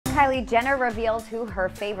Kylie Jenner reveals who her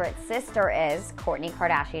favorite sister is. Kourtney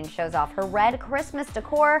Kardashian shows off her red Christmas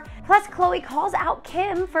decor. Plus, Khloe calls out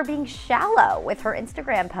Kim for being shallow with her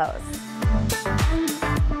Instagram post.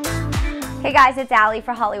 Hey guys, it's Allie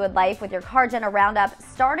for Hollywood Life with your Kylie Jenner roundup,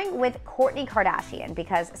 starting with Kourtney Kardashian,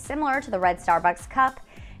 because similar to the red Starbucks cup,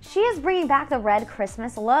 she is bringing back the red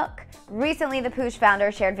Christmas look. Recently, the Poosh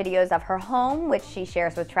founder shared videos of her home, which she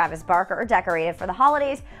shares with Travis Barker, decorated for the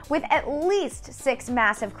holidays, with at least 6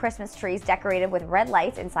 massive Christmas trees decorated with red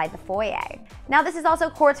lights inside the foyer. Now, this is also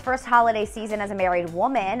Kourt's first holiday season as a married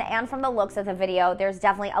woman, and from the looks of the video, there's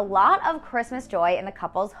definitely a lot of Christmas joy in the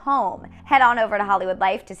couple's home. Head on over to Hollywood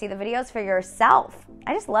Life to see the videos for yourself.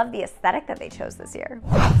 I just love the aesthetic that they chose this year.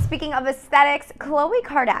 Speaking of aesthetics, Khloe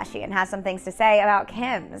Kardashian has some things to say about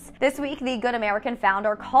Kim's. This week, the Good American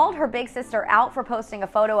founder called her big sister out for posting a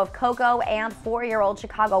photo of Coco and 4-year-old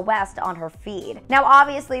Chicago West on her feed. Now,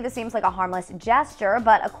 obviously, this seems like a harmless gesture,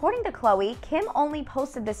 but according to Khloe, Kim only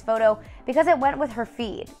posted this photo because it went with her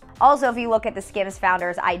feed. Also, if you look at the Skims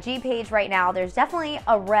founder's IG page right now, there's definitely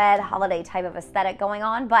a red holiday type of aesthetic going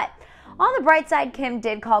on, but on the bright side, Kim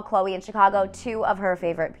did call Khloe and Chicago 2 of her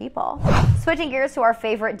favorite people. Switching gears to our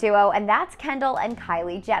favorite duo, and that's Kendall and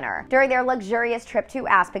Kylie Jenner. During their luxurious trip to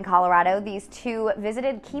Aspen, Colorado, these two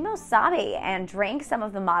visited Kimosabe and drank some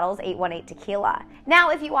of the model's 818 tequila. Now,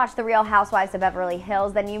 if you watch The Real Housewives of Beverly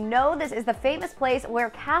Hills, then you know this is the famous place where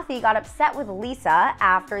Kathy got upset with Lisa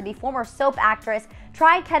after the former soap actress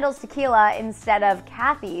tried Kendall's tequila instead of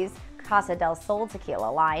Kathy's Casa del Sol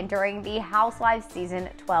tequila line during the Housewives Season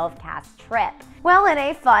 12 cast trip. Well, in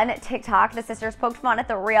a fun TikTok, the sisters poked fun at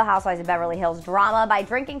the Real Housewives of Beverly Hills drama by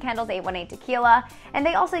drinking Kendall's 818 tequila, and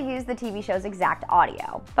they also used the TV show's exact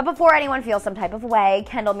audio. But before anyone feels some type of way,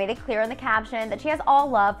 Kendall made it clear in the caption that she has all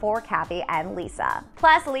love for Kathy and Lisa.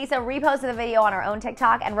 Plus, Lisa reposted the video on her own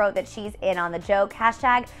TikTok and wrote that she's in on the joke,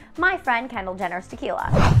 hashtag my friend Kendall Jenner's tequila.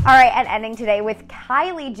 All right, and ending today with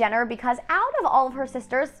Kylie Jenner, because out of all of her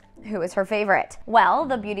sisters, who is her favorite? Well,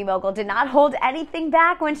 the beauty mogul did not hold anything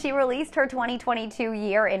back when she released her 2022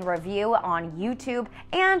 year in review on YouTube.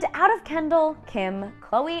 And out of Kendall, Kim,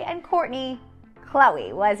 Khloe, and Kourtney,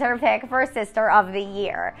 Khloe was her pick for Sister of the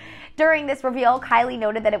Year. During this reveal, Kylie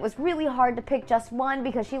noted that it was really hard to pick just one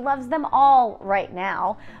because she loves them all right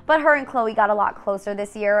now. But her and Khloe got a lot closer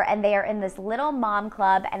this year, and they are in this little mom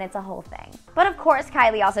club, and it's a whole thing. But of course,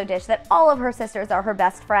 Kylie also dished that all of her sisters are her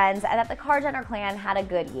best friends and that the Kardashian Jenner clan had a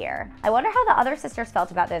good year. I wonder how the other sisters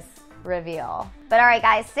felt about this reveal. But alright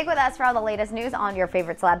guys, stick with us for all the latest news on your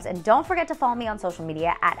favorite celebs, and don't forget to follow me on social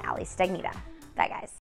media at Allie Stagnita. Bye guys.